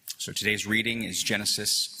So today's reading is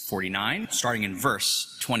Genesis 49, starting in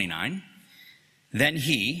verse 29. Then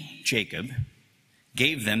he, Jacob,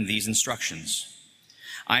 gave them these instructions.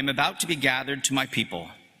 I am about to be gathered to my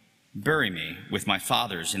people. Bury me with my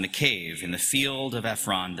fathers in the cave in the field of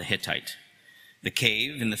Ephron the Hittite, the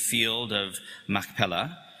cave in the field of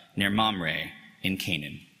Machpelah near Mamre in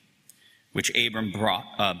Canaan, which Abram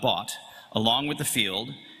bought along with the field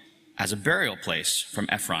as a burial place from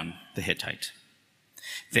Ephron the Hittite.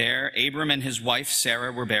 There Abram and his wife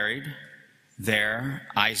Sarah were buried. There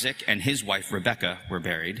Isaac and his wife Rebekah were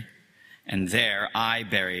buried. And there I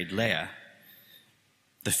buried Leah.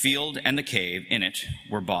 The field and the cave in it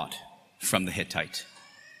were bought from the Hittite.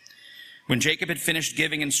 When Jacob had finished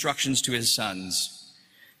giving instructions to his sons,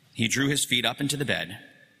 he drew his feet up into the bed,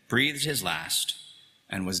 breathed his last,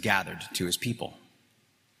 and was gathered to his people.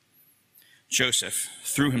 Joseph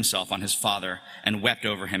threw himself on his father and wept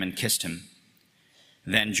over him and kissed him.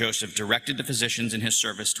 Then Joseph directed the physicians in his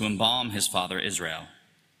service to embalm his father Israel.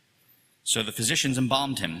 So the physicians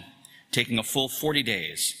embalmed him, taking a full 40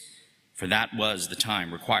 days, for that was the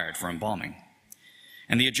time required for embalming.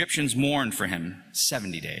 And the Egyptians mourned for him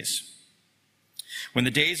 70 days. When the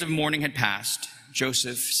days of mourning had passed,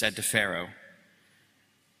 Joseph said to Pharaoh,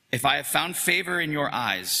 "If I have found favor in your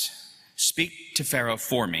eyes, speak to Pharaoh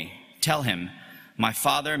for me. Tell him, my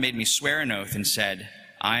father made me swear an oath and said,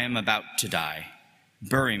 I am about to die.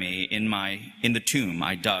 Bury me in the tomb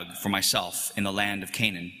I dug for myself in the land of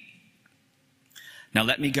Canaan. Now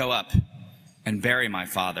let me go up and bury my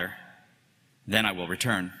father, then I will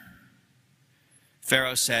return."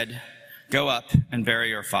 Pharaoh said, "Go up and bury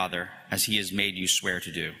your father, as he has made you swear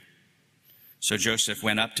to do." So Joseph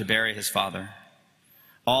went up to bury his father.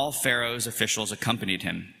 All Pharaoh's officials accompanied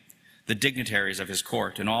him, the dignitaries of his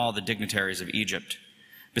court and all the dignitaries of Egypt,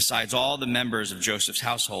 besides all the members of Joseph's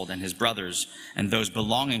household and his brothers and those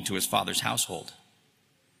belonging to his father's household.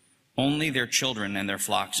 Only their children and their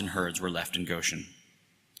flocks and herds were left in Goshen.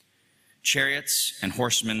 Chariots and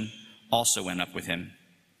horsemen also went up with him.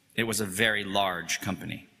 It was a very large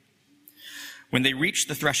company. When they reached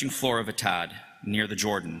the threshing floor of Atad, near the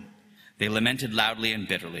Jordan, they lamented loudly and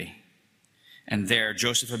bitterly. And there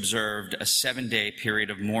Joseph observed a 7-day period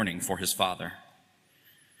of mourning for his father.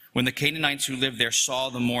 When the Canaanites who lived there saw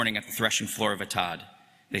the mourning at the threshing floor of Atad,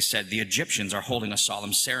 they said, "The Egyptians are holding a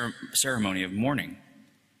solemn ceremony of mourning."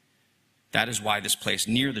 That is why this place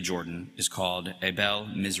near the Jordan is called Abel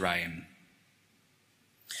Mizraim.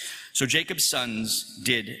 So Jacob's sons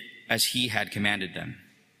did as he had commanded them.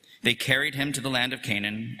 They carried him to the land of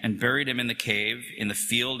Canaan and buried him in the cave in the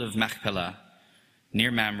field of Machpelah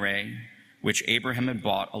near Mamre, which Abraham had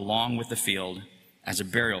bought along with the field as a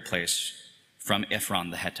burial place from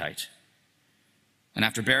Ephron the Hittite. And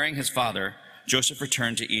after burying his father, Joseph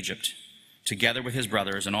returned to Egypt, together with his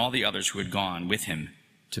brothers and all the others who had gone with him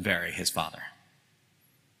to bury his father.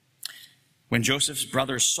 When Joseph's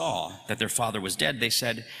brothers saw that their father was dead, they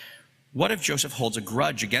said, "What if Joseph holds a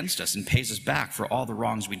grudge against us and pays us back for all the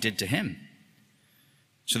wrongs we did to him?"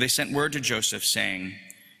 So they sent word to Joseph, saying,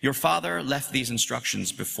 "Your father left these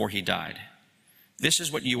instructions before he died. This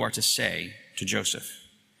is what you are to say to Joseph.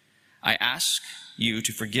 I ask you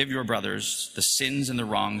to forgive your brothers the sins and the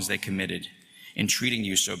wrongs they committed in treating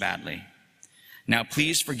you so badly. Now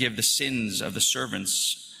please forgive the sins of the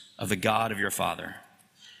servants of the God of your father."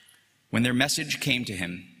 When their message came to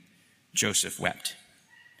him, Joseph wept.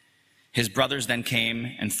 His brothers then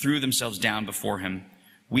came and threw themselves down before him.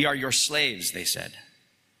 "We are your slaves," they said.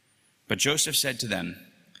 But Joseph said to them,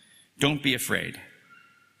 "Don't be afraid.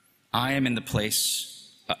 Am I in the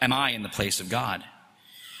place of God?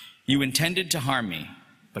 You intended to harm me,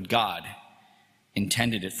 but God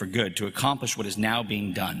intended it for good, to accomplish what is now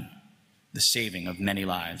being done, the saving of many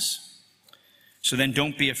lives. So then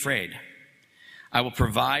don't be afraid. I will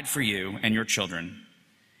provide for you and your children."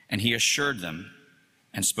 And he assured them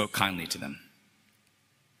and spoke kindly to them.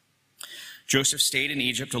 Joseph stayed in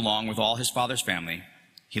Egypt along with all his father's family.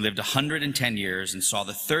 He lived 110 years and saw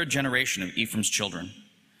the third generation of Ephraim's children.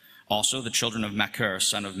 Also the children of Machir,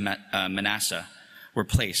 son of Manasseh, were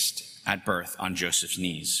placed at birth on Joseph's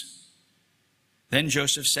knees. Then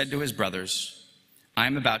Joseph said to his brothers, "I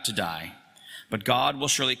am about to die, but God will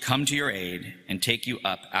surely come to your aid and take you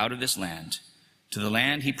up out of this land, to the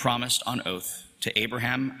land he promised on oath to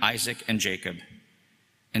Abraham, Isaac, and Jacob."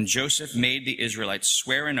 And Joseph made the Israelites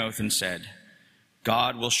swear an oath and said,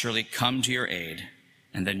 "God will surely come to your aid,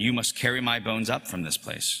 and then you must carry my bones up from this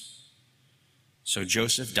place." So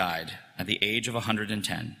Joseph died at the age of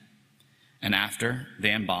 110, and after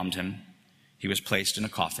they embalmed him, he was placed in a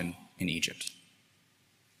coffin in Egypt.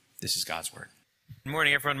 This is God's word. Good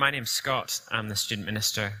morning, everyone. My name's Scott. I'm the student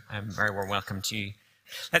minister. Very warm welcome to you.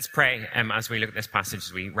 Let's pray as we look at this passage,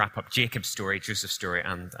 as we wrap up Jacob's story, Joseph's story,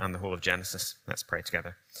 and the whole of Genesis. Let's pray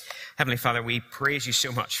together. Heavenly Father, we praise you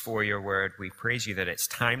so much for your word. We praise you that its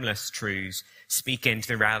timeless truths speak into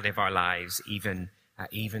the reality of our lives, even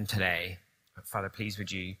today. Father, please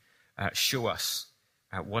would you show us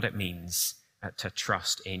what it means to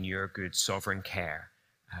trust in your good sovereign care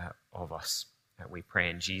of us. We pray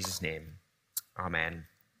in Jesus' name. Amen.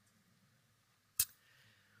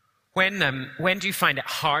 When do you find it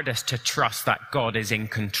hardest to trust that God is in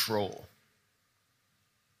control?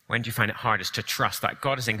 When do you find it hardest to trust that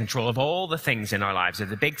God is in control of all the things in our lives, of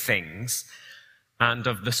the big things and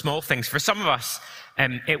of the small things? For some of us,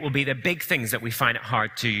 it will be the big things that we find it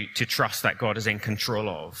hard to trust that God is in control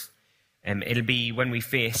of. It'll be when we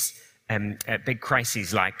face big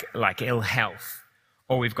crises like ill health,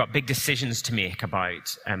 or we've got big decisions to make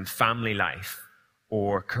about family life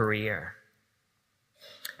or career.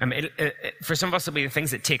 For some of us, it'll be the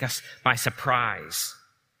things that take us by surprise.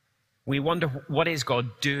 We wonder, what is God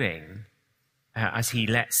doing as he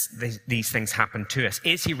lets these things happen to us?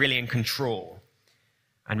 Is he really in control?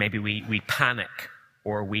 And maybe we panic,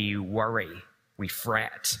 or we worry, we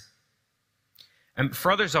fret.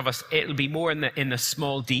 For others of us, it'll be more in the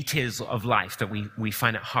small details of life that we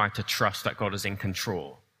find it hard to trust that God is in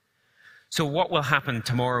control. So what will happen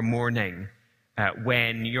tomorrow morning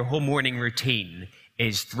when your whole morning routine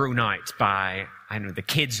is thrown out by, the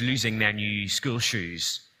kids losing their new school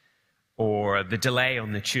shoes, or the delay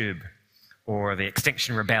on the tube, or the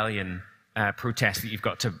Extinction Rebellion protest that you've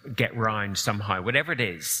got to get round somehow, whatever it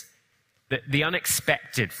is, the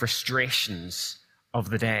unexpected frustrations of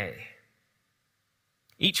the day.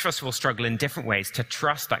 Each of us will struggle in different ways to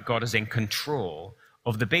trust that God is in control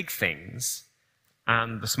of the big things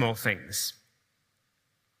and the small things.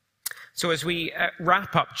 So as we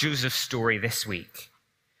wrap up Joseph's story this week,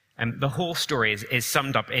 the whole story is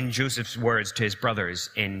summed up in Joseph's words to his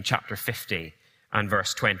brothers in chapter 50 and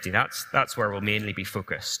verse 20. That's where we'll mainly be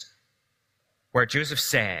focused. Where Joseph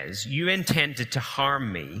says, "You intended to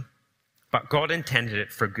harm me, but God intended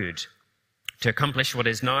it for good, to accomplish what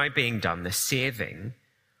is now being done, the saving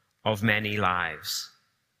of many lives."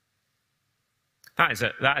 That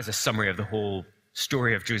is a summary of the whole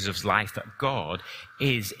story of Joseph's life, that God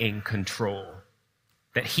is in control,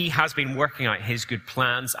 that he has been working out his good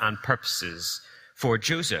plans and purposes for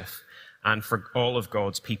Joseph and for all of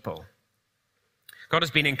God's people. God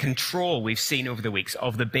has been in control, we've seen over the weeks,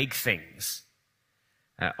 of the big things,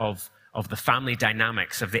 of the family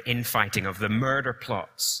dynamics, of the infighting, of the murder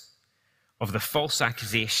plots, of the false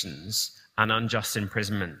accusations and unjust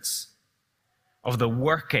imprisonments, of the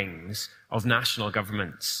workings of national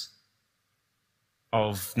governments,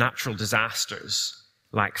 of natural disasters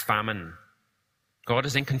like famine. God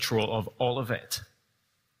is in control of all of it.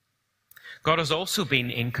 God has also been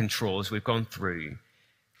in control, as we've gone through.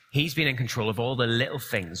 He's been in control of all the little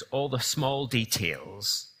things, all the small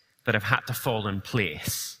details that have had to fall in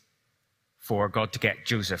place for God to get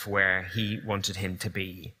Joseph where he wanted him to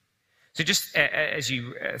be. So just as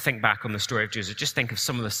you think back on the story of Joseph, just think of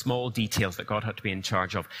some of the small details that God had to be in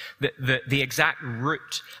charge of. The exact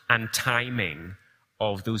route and timing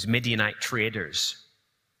of those Midianite traders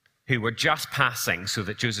who were just passing, so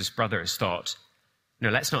that Joseph's brothers thought, no,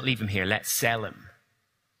 let's not leave him here, let's sell him.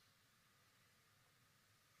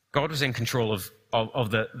 God was in control of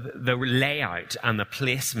the layout and the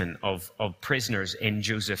placement of prisoners in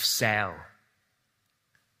Joseph's cell,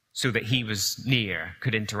 so that he was near,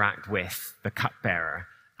 could interact with the cupbearer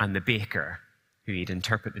and the baker who he'd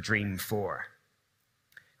interpret the dream for.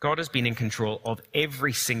 God has been in control of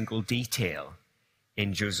every single detail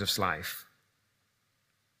in Joseph's life.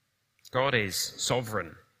 God is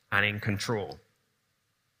sovereign and in control.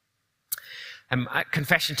 At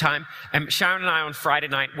confession time, Sharon and I on Friday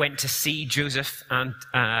night went to see Joseph and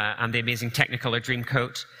the amazing Technicolor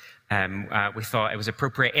Dreamcoat. We thought it was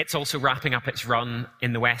appropriate. It's also wrapping up its run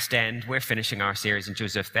in the West End. We're finishing our series in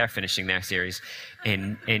Joseph. They're finishing their series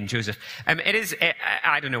in Joseph.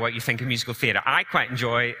 I don't know what you think of musical theatre. I quite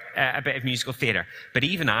enjoy a bit of musical theatre, but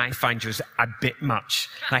even I find Joseph a bit much.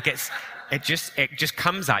 Like it just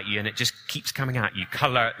comes at you, and it just keeps coming at you.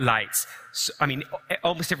 Colour, lights. So,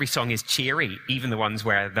 almost every song is cheery, even the ones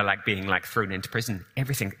where they're being thrown into prison.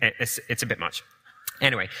 Everything, it's a bit much.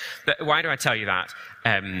 Anyway, why do I tell you that?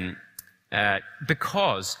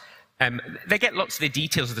 Because they get lots of the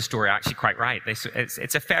details of the story actually quite right.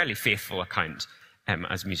 It's a fairly faithful account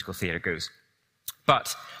as musical theatre goes.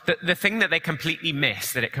 But the thing that it completely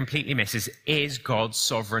misses, is God's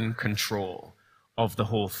sovereign control of the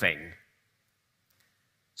whole thing.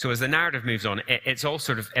 So as the narrative moves on, it all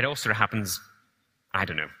sort of happens, I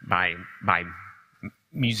don't know, by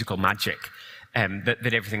musical magic,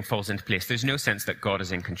 that everything falls into place. There's no sense that God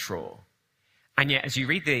is in control. And yet, as you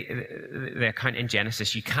read the account in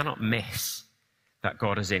Genesis, you cannot miss that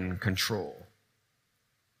God is in control.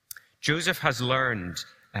 Joseph has learned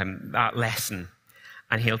that lesson,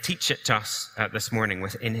 and he'll teach it to us this morning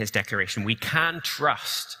in his declaration. We can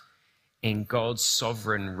trust in God's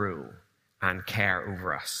sovereign rule and care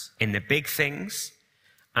over us, in the big things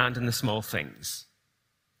and in the small things,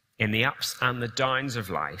 in the ups and the downs of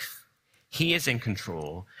life. He is in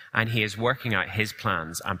control, and he is working out his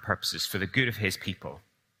plans and purposes for the good of his people.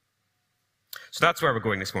 So that's where we're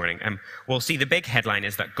going this morning. We'll see the big headline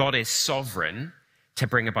is that God is sovereign to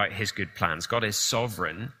bring about his good plans. God is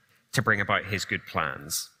sovereign to bring about his good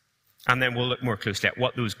plans. And then we'll look more closely at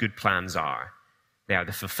what those good plans are. They are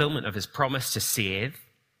the fulfillment of his promise to save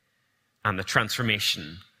and the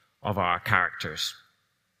transformation of our characters.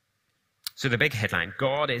 So the big headline,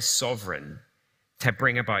 God is sovereign to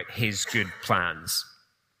bring about his good plans.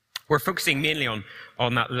 We're focusing mainly on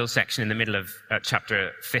that little section in the middle of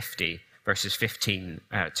chapter 50, verses 15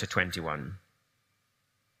 to 21.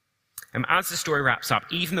 As the story wraps up,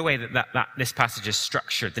 even the way that this passage is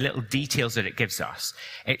structured, the little details that it gives us,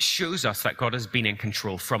 it shows us that God has been in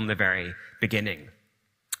control from the very beginning.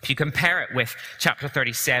 If you compare it with chapter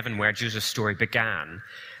 37, where Joseph's story began,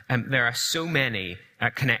 there are so many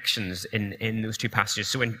connections in those two passages.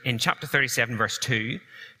 So in chapter 37, verse 2,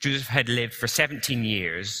 Joseph had lived for 17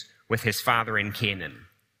 years with his father in Canaan.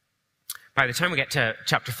 By the time we get to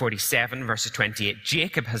chapter 47, verses 28,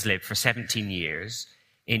 Jacob has lived for 17 years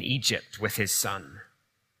in Egypt with his son.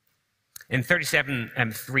 In 37,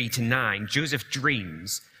 3 to 9, Joseph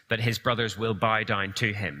dreams that his brothers will bow down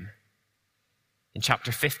to him. In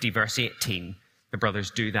chapter 50, verse 18, the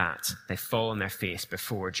brothers do that. They fall on their face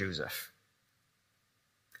before Joseph.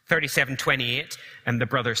 37:28, and the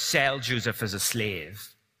brothers sell Joseph as a slave.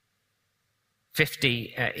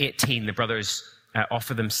 50:18, the brothers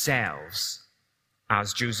offer themselves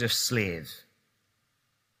as Joseph's slave.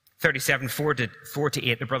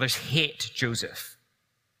 37:4-8, the brothers hate Joseph.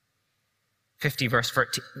 50 verse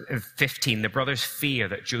 15, the brothers fear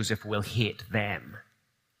that Joseph will hate them.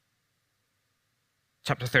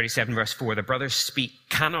 Chapter 37, verse 4, the brothers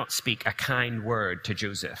cannot speak a kind word to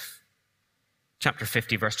Joseph. Chapter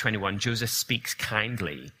 50, verse 21, Joseph speaks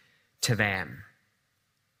kindly to them.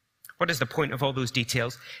 What is the point of all those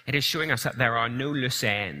details? It is showing us that there are no loose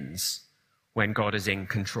ends when God is in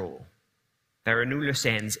control. There are no loose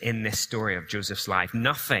ends in this story of Joseph's life.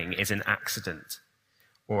 Nothing is an accident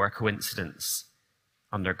or a coincidence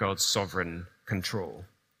under God's sovereign control.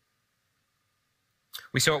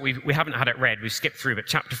 We saw it, we haven't had it read, we've skipped through, but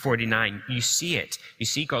chapter 49, you see it. You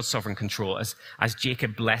see God's sovereign control as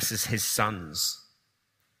Jacob blesses his sons,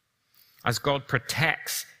 as God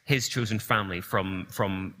protects his chosen family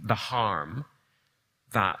from the harm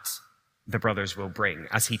that the brothers will bring,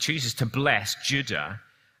 as he chooses to bless Judah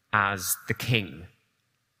as the king.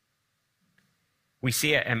 We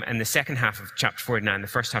see it in the second half of chapter 49, the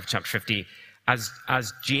first half of chapter 50,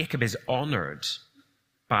 as Jacob is honored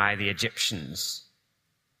by the Egyptians.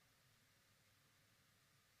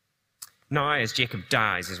 Now, as Jacob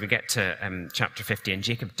dies, as we get to chapter 50, and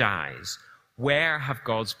Jacob dies, where have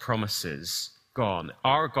God's promises gone?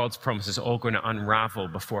 Are God's promises all going to unravel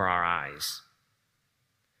before our eyes?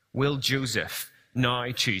 Will Joseph now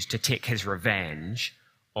choose to take his revenge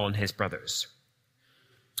on his brothers?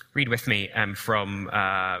 Read with me from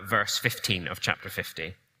verse 15 of chapter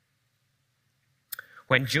 50.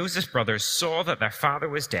 When Joseph's brothers saw that their father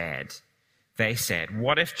was dead, they said,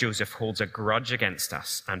 "What if Joseph holds a grudge against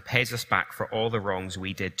us and pays us back for all the wrongs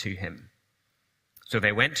we did to him?" So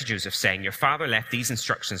they went to Joseph, saying, "Your father left these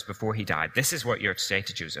instructions before he died. This is what you're to say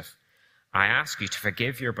to Joseph. I ask you to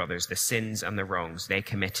forgive your brothers the sins and the wrongs they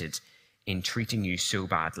committed in treating you so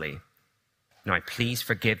badly. Now please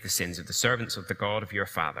forgive the sins of the servants of the God of your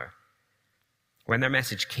father." When their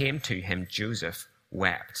message came to him, Joseph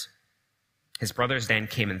wept. His brothers then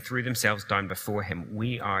came and threw themselves down before him.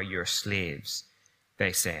 "We are your slaves,"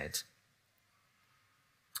 they said.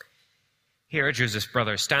 Here are Joseph's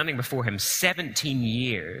brothers standing before him. 17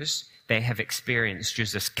 years they have experienced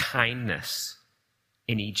Joseph's kindness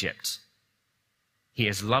in Egypt. He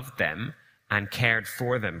has loved them and cared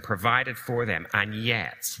for them, provided for them, and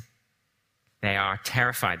yet they are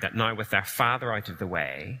terrified that now, with their father out of the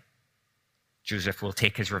way, Joseph will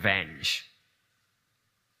take his revenge.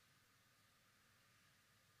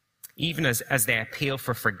 Even as they appeal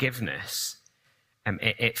for forgiveness,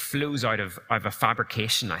 it flows out of a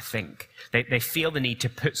fabrication, I think. They feel the need to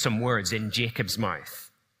put some words in Jacob's mouth.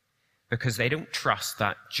 because they don't trust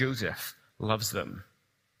that Joseph loves them.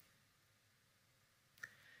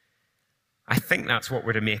 I think that's what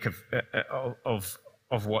we're to make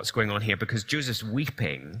of what's going on here, because Joseph's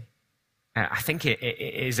weeping, I think it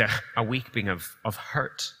is a weeping of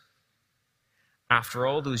hurt. After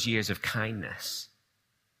all those years of kindness,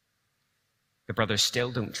 the brothers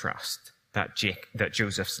still don't trust that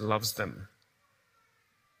Joseph loves them.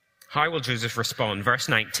 How will Joseph respond? Verse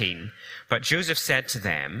 19, but Joseph said to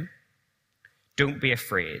them, don't be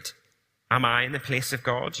afraid. Am I in the place of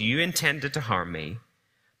God? You intended to harm me,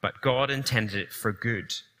 but God intended it for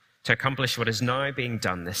good, to accomplish what is now being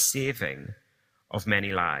done, the saving of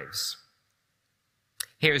many lives.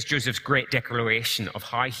 Here's Joseph's great declaration of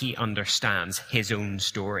how he understands his own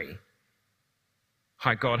story,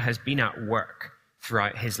 how God has been at work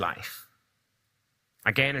throughout his life.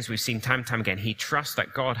 Again, as we've seen time and time again, he trusts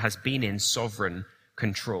that God has been in sovereign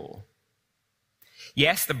control.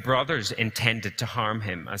 Yes, the brothers intended to harm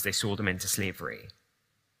him as they sold him into slavery.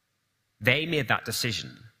 They made that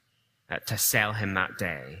decision to sell him that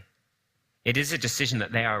day. It is a decision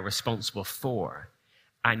that they are responsible for,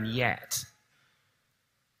 and yet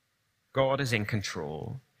God is in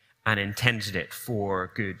control and intended it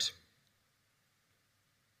for good.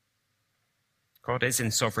 God is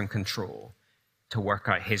in sovereign control to work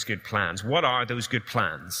out his good plans. What are those good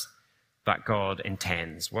plans that God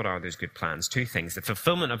intends? What are those good plans? Two things: the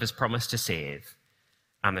fulfillment of his promise to save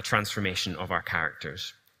and the transformation of our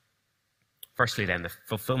characters. Firstly, then, the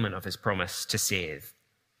fulfillment of his promise to save.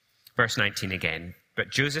 Verse 19 again,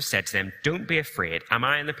 but Joseph said to them, don't be afraid. Am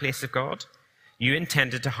I in the place of God? You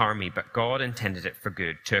intended to harm me, but God intended it for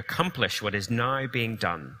good, to accomplish what is now being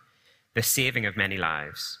done, the saving of many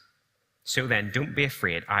lives. So then, don't be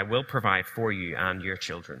afraid. I will provide for you and your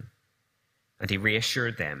children. And he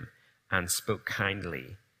reassured them and spoke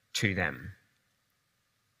kindly to them.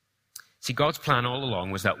 See, God's plan all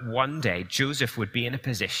along was that one day Joseph would be in a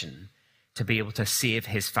position to be able to save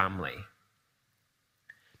his family.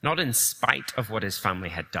 Not in spite of what his family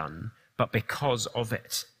had done, but because of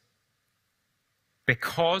it.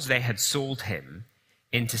 Because they had sold him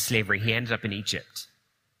into slavery, he ended up in Egypt,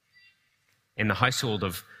 in the household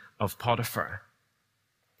of Potiphar.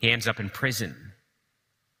 He ends up in prison.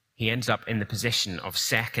 He ends up in the position of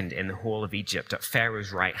second in the whole of Egypt, at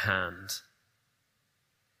Pharaoh's right hand,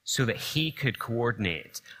 so that he could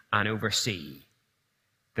coordinate and oversee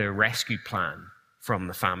the rescue plan from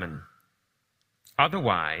the famine.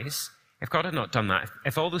 Otherwise, if God had not done that,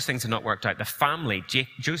 if all those things had not worked out, the family,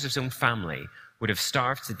 Joseph's own family, would have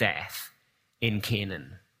starved to death in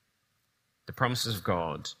Canaan. The promises of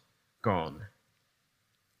God gone.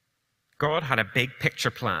 God had a big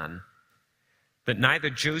picture plan that neither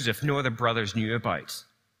Joseph nor the brothers knew about.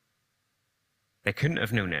 They couldn't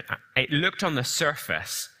have known it. It looked on the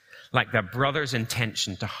surface like the brothers'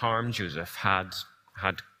 intention to harm Joseph had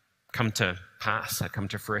come to pass, had come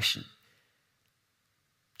to fruition.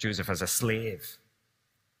 Joseph as a slave.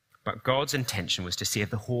 But God's intention was to save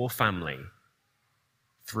the whole family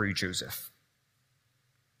through Joseph.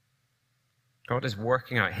 God is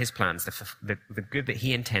working out his plans, the good that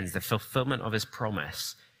he intends, the fulfillment of his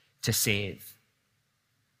promise to save.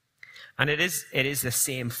 And it is the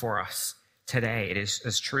same for us today. It is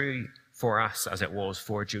as true for us as it was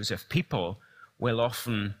for Joseph. People will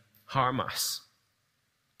often harm us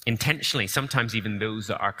intentionally, sometimes even those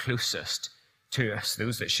that are closest to us,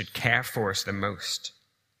 those that should care for us the most.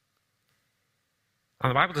 And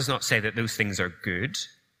the Bible does not say that those things are good.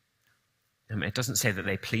 It doesn't say that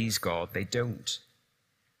they please God. They don't.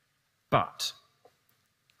 But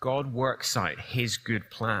God works out his good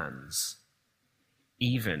plans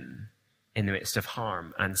even in the midst of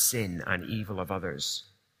harm and sin and evil of others.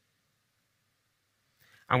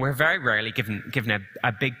 And we're very rarely given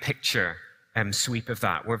a big picture sweep of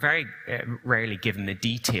that. We're very rarely given the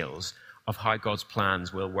details of how God's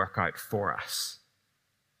plans will work out for us.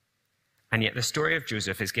 And yet the story of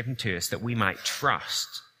Joseph is given to us that we might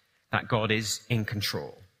trust that God is in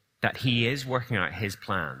control, that he is working out his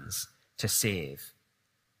plans to save.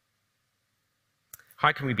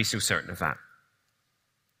 How can we be so certain of that?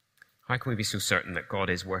 How can we be so certain that God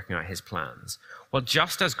is working out his plans? Well,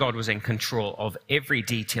 just as God was in control of every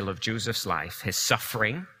detail of Joseph's life, his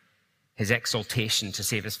suffering, his exaltation to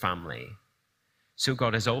save his family, so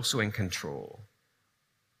God is also in control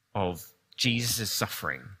of Jesus'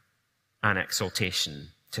 suffering and exaltation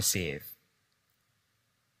to save.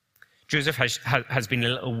 Joseph has been a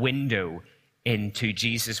little window into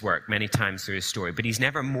Jesus' work many times through his story, but he's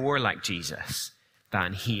never more like Jesus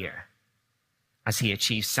than here, as he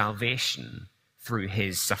achieves salvation through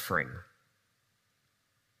his suffering.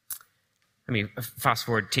 Let me fast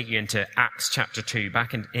forward, take you into Acts chapter 2,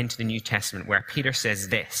 back into the New Testament, where Peter says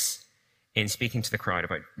this in speaking to the crowd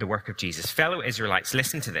about the work of Jesus. Fellow Israelites,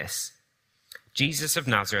 listen to this. Jesus of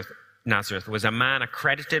Nazareth was a man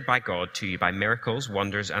accredited by God to you by miracles,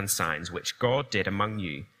 wonders, and signs, which God did among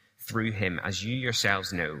you through him, as you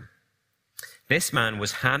yourselves know. This man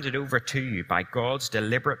was handed over to you by God's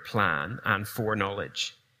deliberate plan and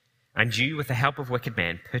foreknowledge, and you, with the help of wicked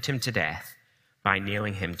men, put him to death by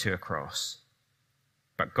nailing him to a cross.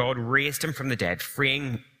 But God raised him from the dead,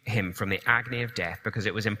 freeing him from the agony of death, because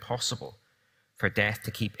it was impossible for death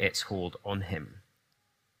to keep its hold on him.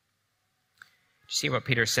 Do you see what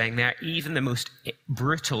Peter's saying there? Even the most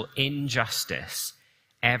brutal injustice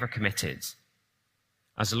ever committed,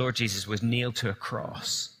 as the Lord Jesus was nailed to a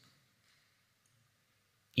cross,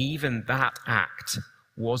 even that act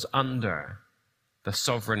was under the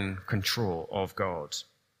sovereign control of God.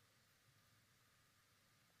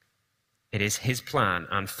 It is his plan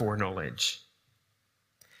and foreknowledge.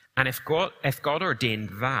 And if God ordained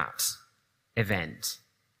that event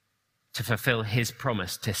to fulfill his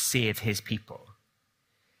promise to save his people,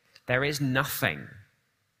 there is nothing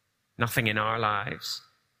in our lives,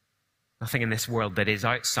 nothing in this world that is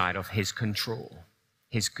outside of his control,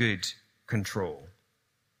 his good control.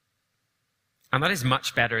 And that is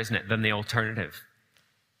much better, isn't it, than the alternative.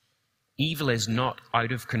 Evil is not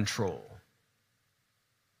out of control.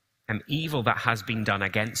 And evil that has been done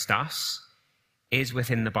against us is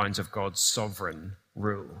within the bounds of God's sovereign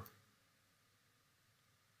rule.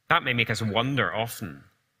 That may make us wonder often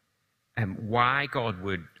why God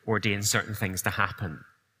would ordain certain things to happen.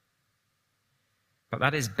 But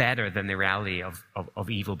that is better than the reality of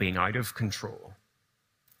evil being out of control,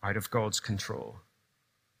 out of God's control.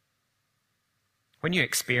 When you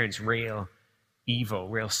experience real evil,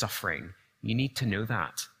 real suffering, you need to know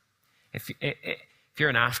that. If you're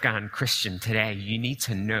an Afghan Christian today, you need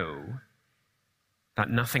to know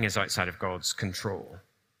that nothing is outside of God's control.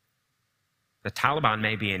 The Taliban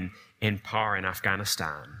may be in power in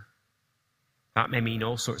Afghanistan. That may mean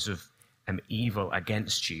all sorts of evil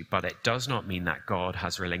against you, but it does not mean that God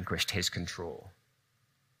has relinquished his control.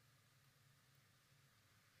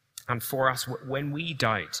 And for us, when we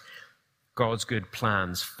doubt God's good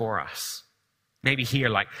plans for us, maybe here,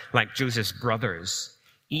 like Joseph's brothers,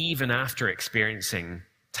 even after experiencing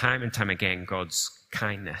time and time again God's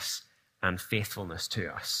kindness and faithfulness to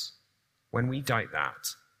us, when we doubt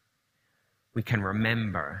that, we can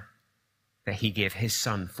remember that he gave his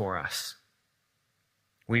son for us.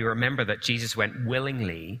 We remember that Jesus went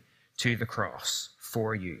willingly to the cross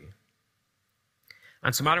for you.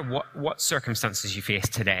 And so no matter what circumstances you face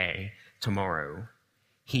today, tomorrow,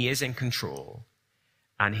 he is in control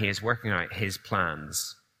and he is working out his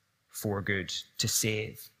plans for good to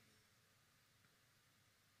save.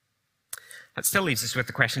 That still leaves us with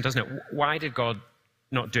the question, doesn't it? Why did God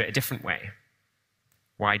not do it a different way?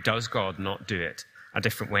 Why does God not do it a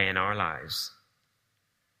different way in our lives?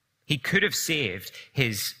 He could have saved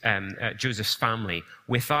his Joseph's family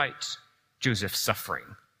without Joseph's suffering.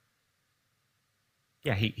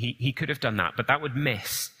 Yeah, he could have done that, but that would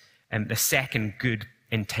miss the second good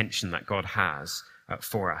intention that God has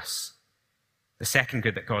for us. The second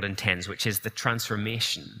good that God intends, which is the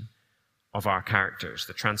transformation of our characters,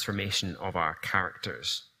 the transformation of our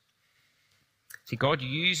characters. See, God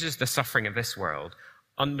uses the suffering of this world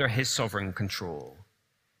under his sovereign control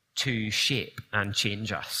to shape and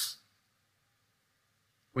change us.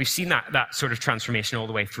 We've seen that sort of transformation all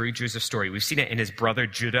the way through Joseph's story. We've seen it in his brother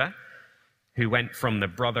Judah, who went from the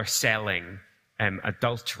brother-selling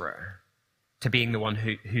adulterer to being the one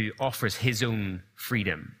who offers his own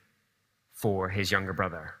freedom for his younger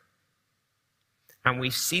brother. And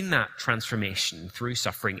we've seen that transformation through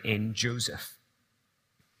suffering in Joseph.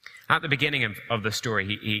 At the beginning of the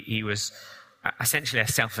story, he was essentially a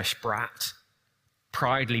selfish brat,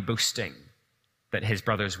 proudly boasting that his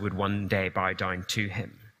brothers would one day bow down to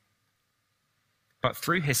him. But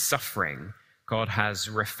through his suffering, God has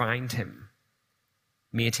refined him,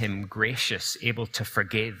 made him gracious, able to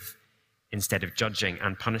forgive instead of judging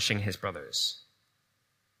and punishing his brothers.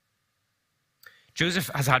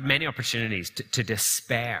 Joseph has had many opportunities to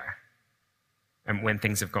despair when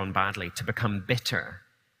things have gone badly, to become bitter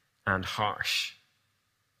and harsh.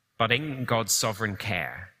 But in God's sovereign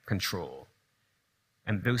care, control,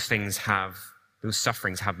 and those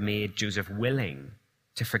sufferings have made Joseph willing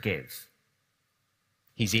to forgive.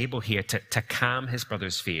 He's able here to calm his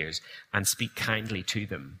brothers' fears and speak kindly to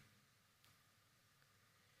them.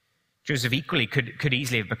 Joseph equally could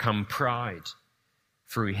easily have become proud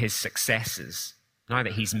through his successes, now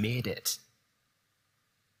that he's made it.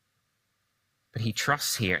 But he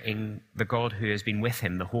trusts here in the God who has been with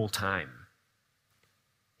him the whole time,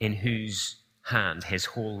 in whose hand his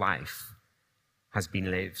whole life has been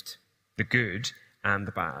lived, the good and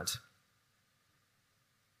the bad.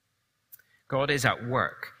 God is at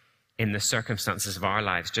work in the circumstances of our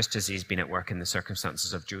lives, just as he's been at work in the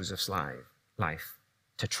circumstances of Joseph's life,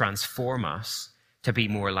 to transform us to be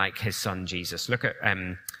more like his son Jesus. Look at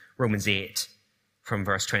Romans 8 from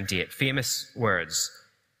verse 28. Famous words.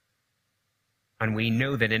 And we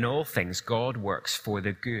know that in all things God works for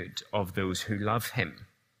the good of those who love him,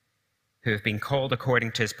 who have been called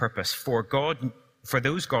according to his purpose. For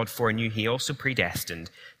those God foreknew, he also predestined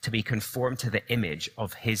to be conformed to the image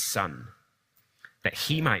of his Son, that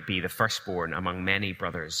he might be the firstborn among many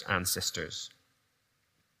brothers and sisters.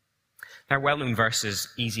 They're well-known verses,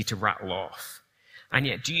 easy to rattle off. And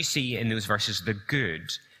yet, do you see in those verses the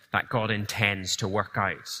good that God intends to work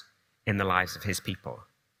out in the lives of his people?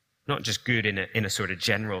 Not just good in a sort of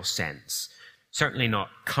general sense, certainly not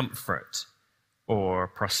comfort or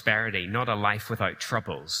prosperity, not a life without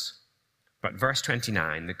troubles. But verse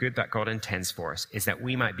 29, the good that God intends for us is that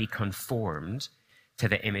we might be conformed to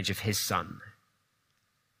the image of his Son.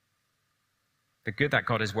 The good that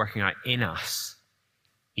God is working out in us,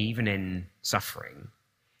 even in suffering,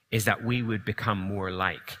 is that we would become more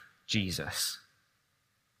like Jesus.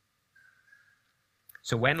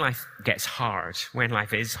 So when life gets hard, when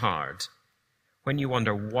life is hard, when you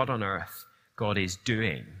wonder what on earth God is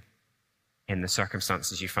doing in the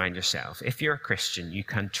circumstances you find yourself, if you're a Christian, you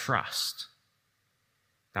can trust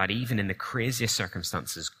that even in the craziest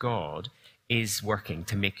circumstances, God is working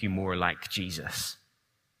to make you more like Jesus.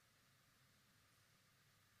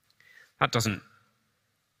 That doesn't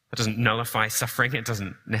nullify suffering. It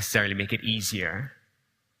doesn't necessarily make it easier.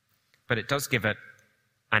 But it does give it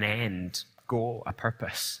an end goal, a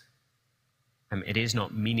purpose. It is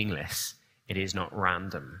not meaningless. It is not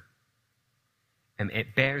random.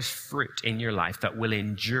 It bears fruit in your life that will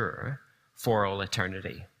endure for all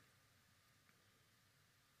eternity.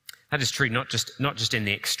 That is true not just in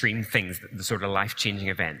the extreme things, the sort of life-changing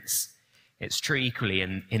events. It's true equally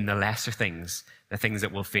in the lesser things, the things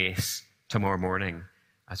that we'll face tomorrow morning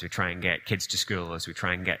as we try and get kids to school, as we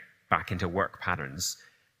try and get back into work patterns.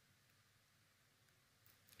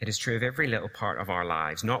 It is true of every little part of our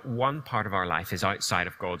lives. Not one part of our life is outside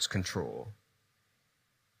of God's control.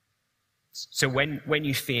 So when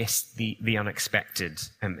you face the unexpected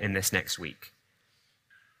in this next week,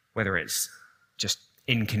 whether it's just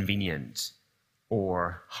inconvenient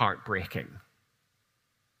or heartbreaking,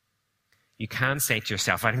 you can say to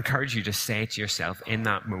yourself, I'd encourage you to say to yourself in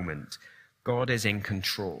that moment, God is in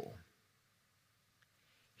control.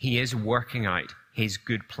 He is working out his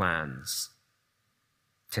good plans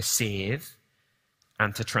to save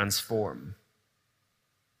and to transform.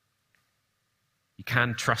 You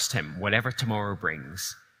can trust him, whatever tomorrow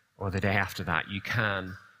brings, or the day after that. You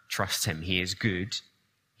can trust him. He is good.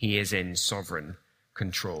 He is in sovereign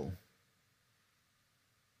control.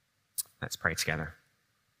 Let's pray together.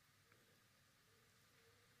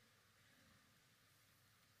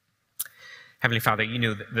 Heavenly Father, you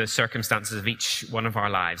know the circumstances of each one of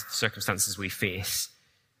our lives, the circumstances we face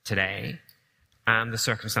today, and the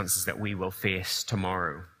circumstances that we will face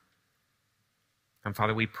tomorrow. And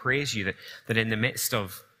Father, we praise you that in the midst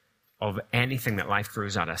of anything that life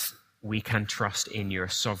throws at us, we can trust in your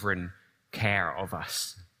sovereign care of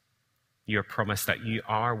us. Your promise that you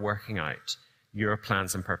are working out your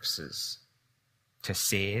plans and purposes to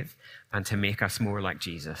save and to make us more like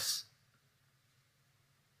Jesus.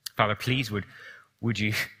 Father, please would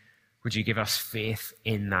you give us faith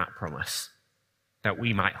in that promise, that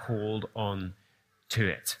we might hold on to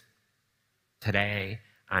it today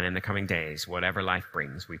and in the coming days, whatever life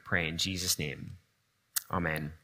brings. We pray in Jesus' name. Amen.